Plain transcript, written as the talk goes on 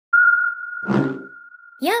Yum,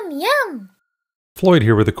 yum! Floyd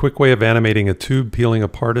here with a quick way of animating a tube peeling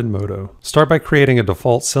apart in Modo. Start by creating a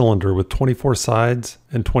default cylinder with 24 sides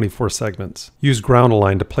and 24 segments. Use ground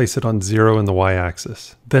align to place it on 0 in the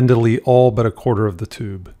y-axis. Then delete all but a quarter of the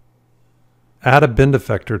tube. Add a bend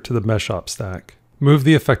effector to the mesh op stack. Move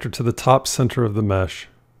the effector to the top center of the mesh.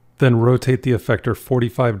 Then rotate the effector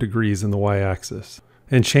 45 degrees in the y-axis.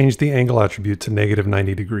 And change the angle attribute to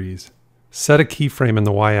 -90 degrees. Set a keyframe in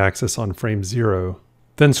the y-axis on frame 0.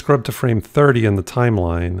 Then scrub to frame 30 in the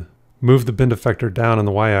timeline. Move the bend effector down in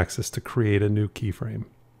the y-axis to create a new keyframe.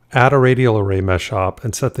 Add a radial array mesh op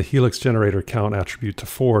and set the helix generator count attribute to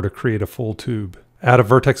 4 to create a full tube. Add a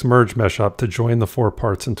vertex merge mesh op to join the 4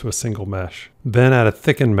 parts into a single mesh. Then add a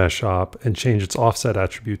thicken mesh op and change its offset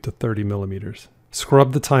attribute to 30 millimeters.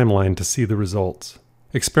 Scrub the timeline to see the results.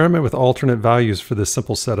 Experiment with alternate values for this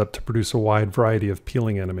simple setup to produce a wide variety of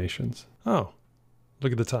peeling animations. Oh,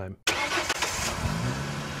 look at the time.